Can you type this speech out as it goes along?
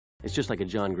It's just like a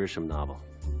John Grisham novel,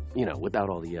 you know, without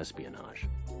all the espionage.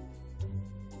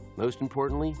 Most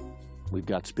importantly, we've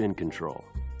got spin control.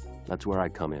 That's where I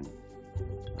come in.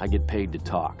 I get paid to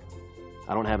talk.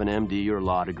 I don't have an MD or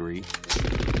law degree.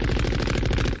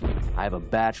 I have a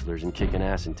bachelor's in kicking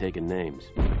ass and taking names.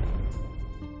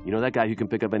 You know that guy who can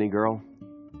pick up any girl?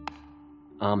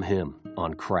 I'm him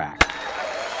on crack.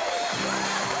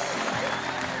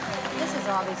 This is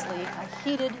obviously a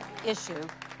heated issue,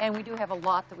 and we do have a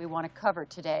lot that we want to cover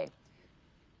today.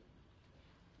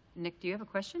 Nick, do you have a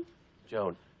question?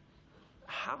 Joan,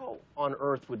 how on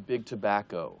earth would Big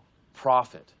Tobacco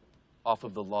profit off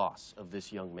of the loss of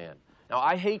this young man? Now,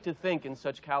 I hate to think in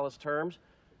such callous terms,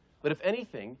 but if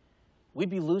anything, we'd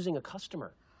be losing a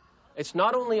customer. It's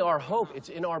not only our hope, it's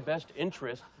in our best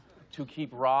interest to keep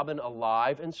Robin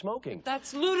alive and smoking.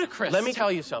 That's ludicrous. Let me tell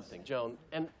you something, Joan,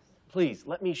 and please,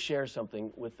 let me share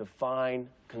something with the fine,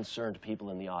 concerned people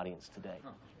in the audience today.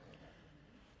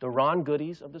 The Ron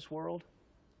Goodies of this world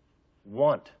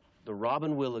want the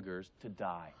Robin Willigers to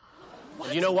die.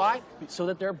 And you know why? So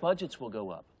that their budgets will go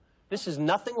up. This is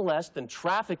nothing less than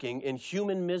trafficking in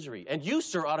human misery. And you,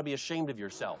 sir, ought to be ashamed of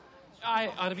yourself. I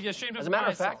ought to be ashamed of myself. As a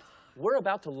matter of fact, we're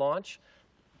about to launch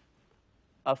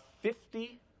a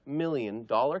 $50 million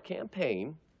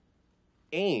campaign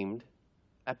aimed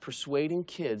at persuading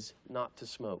kids not to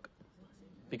smoke.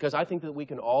 Because I think that we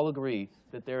can all agree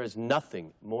that there is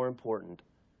nothing more important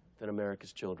than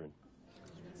America's children.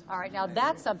 All right, now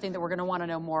that's something that we're going to want to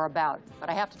know more about. But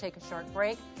I have to take a short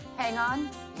break. Hang on,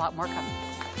 a lot more coming.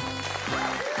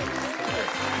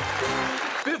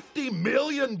 $50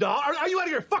 million? Are you out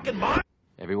of your fucking mind?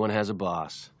 Everyone has a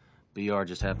boss. BR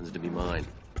just happens to be mine.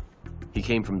 He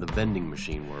came from the vending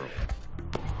machine world.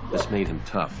 This made him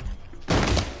tough.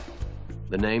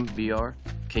 The name, BR,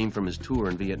 came from his tour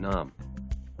in Vietnam.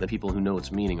 The people who know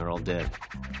its meaning are all dead.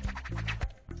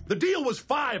 The deal was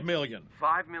 $5 million.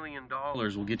 $5 million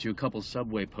will get you a couple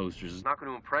subway posters. It's not going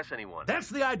to impress anyone. That's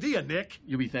the idea, Nick.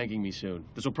 You'll be thanking me soon.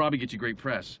 This will probably get you great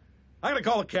press. I gotta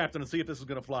call the captain and see if this is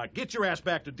gonna fly. Get your ass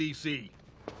back to D.C.